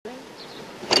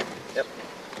Yep.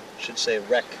 Should say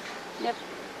wreck. Yep.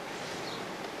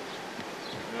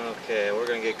 Okay, we're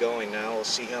going to get going now. We'll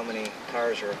see how many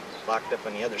cars are locked up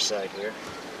on the other side here.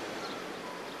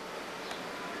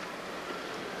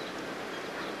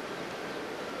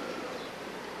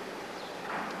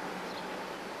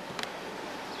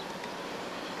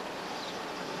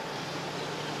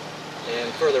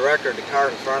 And for the record, the car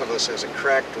in front of us has a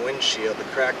cracked windshield. The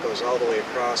crack goes all the way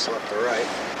across left to right.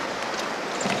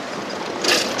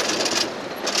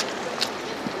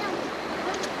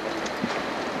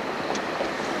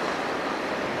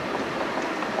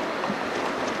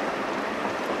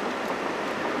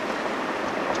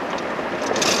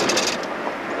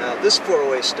 This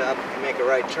four-way stop, if you make a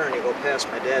right turn, you go past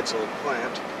my dad's old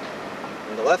plant.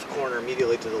 In the left corner,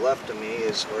 immediately to the left of me,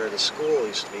 is where the school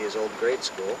used to be, his old grade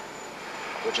school,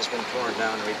 which has been torn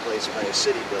down and replaced by a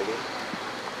city building.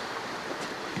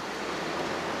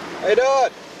 How you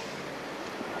doing?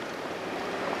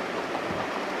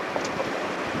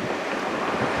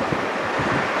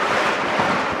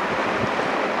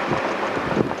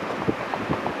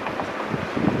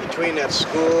 Between that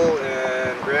school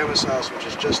and Grandma's house, which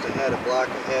is just ahead, a block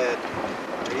ahead,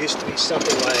 there used to be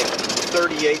something like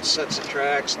 38 sets of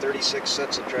tracks, 36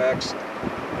 sets of tracks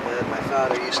that my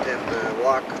father used to have to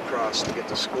walk across to get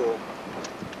to school.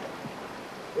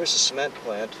 There's a cement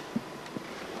plant.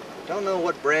 Don't know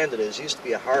what brand it is. It used to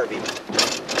be a Harvey.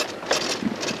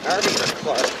 Harvey or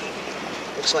Clark.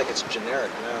 Looks like it's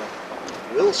generic now.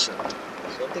 Wilson.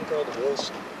 Something called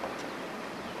Wilson.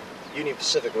 Union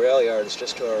Pacific Rail Yard is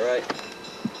just to our right.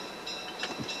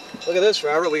 Look at this,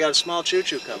 Robert. We got a small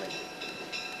choo-choo coming.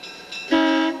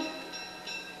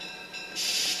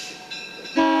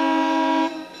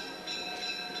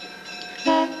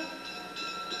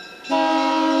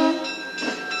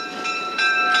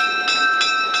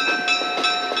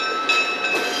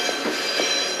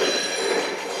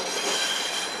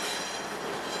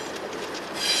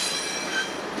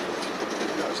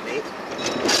 That was neat.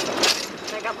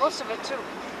 I got most of it too.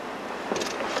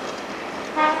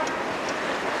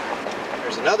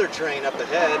 There's another train up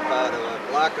ahead, about a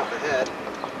block up ahead,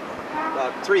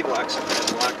 about 3 blocks up ahead,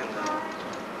 blocking the...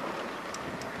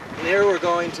 And there we're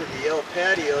going to the yellow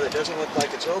patio that doesn't look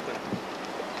like it's open.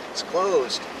 It's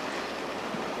closed.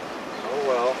 Oh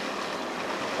well.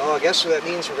 Oh, I guess what that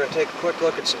means, we're going to take a quick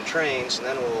look at some trains, and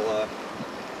then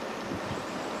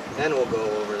we'll go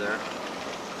over there.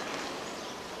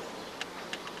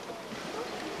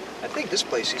 I think this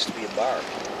place used to be a bar.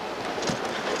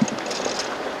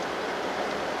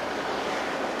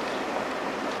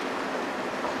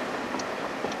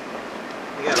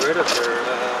 They got rid of their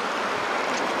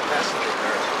passenger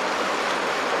cars.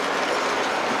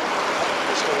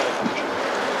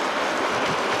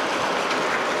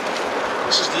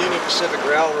 This is the Union Pacific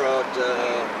Railroad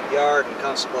yard in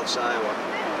Council Bluffs, Iowa.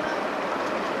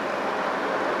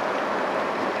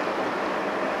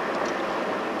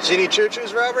 See any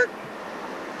choo-choos, Robert?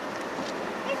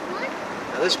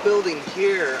 Now this building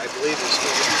here, I believe, is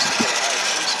where we used to get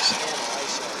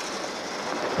ice.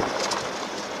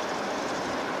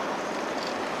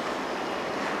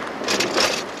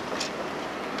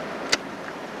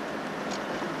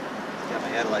 Got my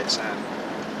headlights on.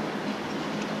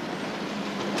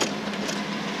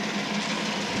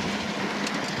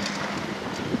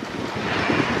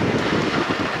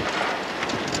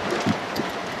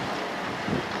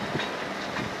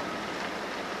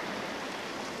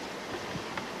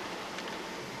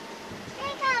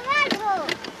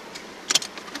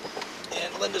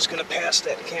 Linda's going to pass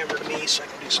that camera to me so I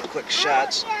can do some quick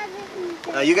shots.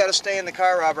 You got to stay in the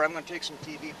car, Robert. I'm going to take some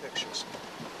TV pictures.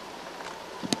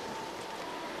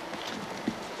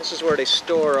 This is where they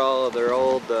store all of their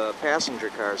old passenger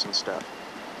cars and stuff.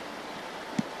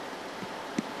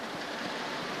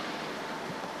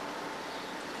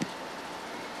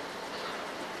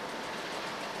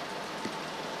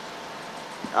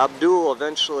 Abdul,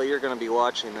 eventually you're going to be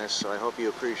watching this, so I hope you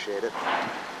appreciate it.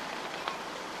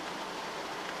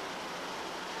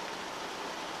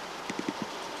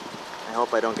 I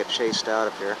hope I don't get chased out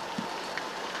of here.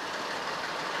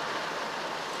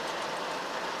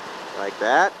 Like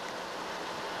that.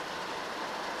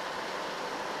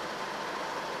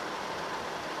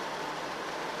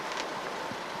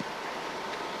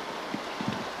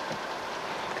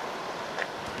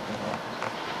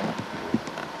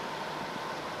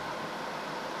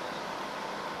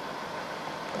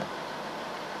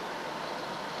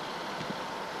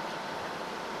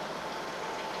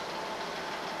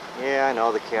 Yeah, I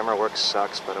know the camera work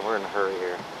sucks, but we're in a hurry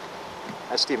here.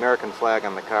 That's the American flag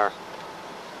on the car.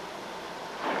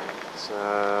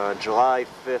 It's July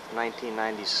 5th,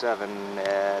 1997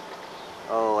 at,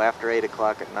 after 8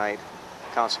 o'clock at night,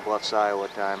 Council Bluffs, Iowa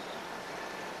time.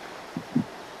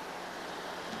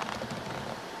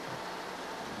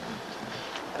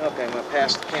 Okay, I'm going to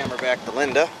pass the camera back to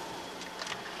Linda.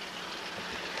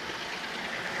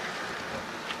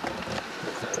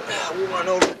 We'll run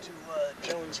over to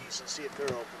Jonesy's and see if they're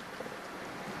open.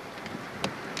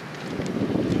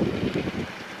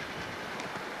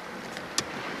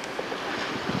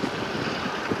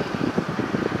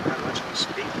 Not much of a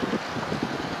speed.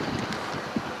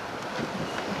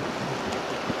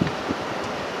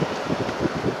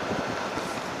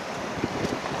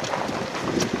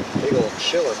 Big old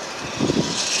chiller.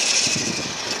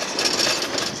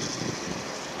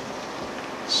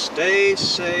 Stay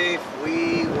safe,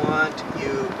 we want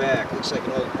you back. Looks like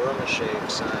an old Burma Shave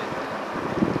sign.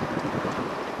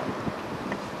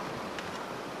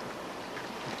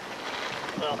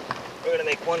 Well, we're going to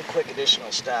make one quick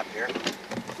additional stop here.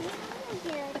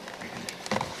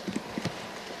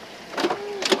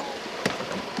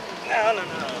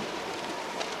 No.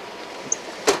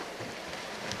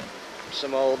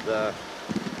 Some old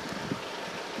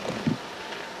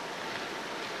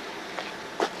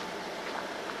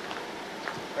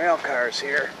rail cars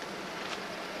here.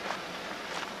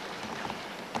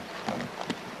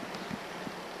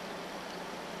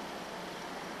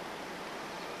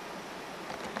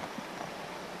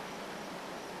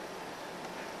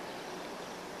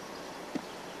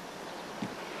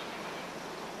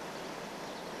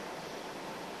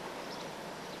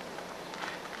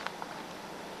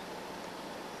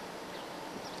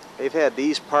 They've had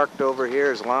these parked over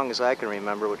here as long as I can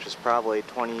remember, which is probably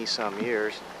 20-some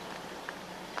years.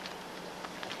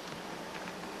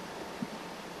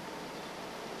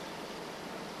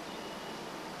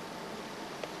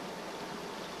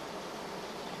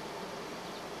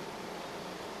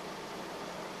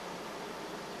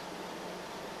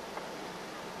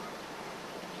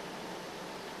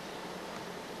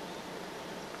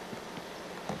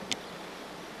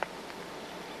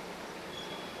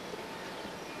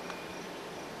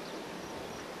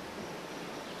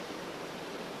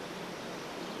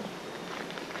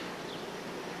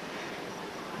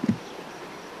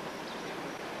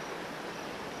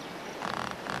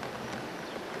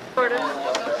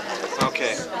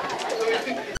 Okay.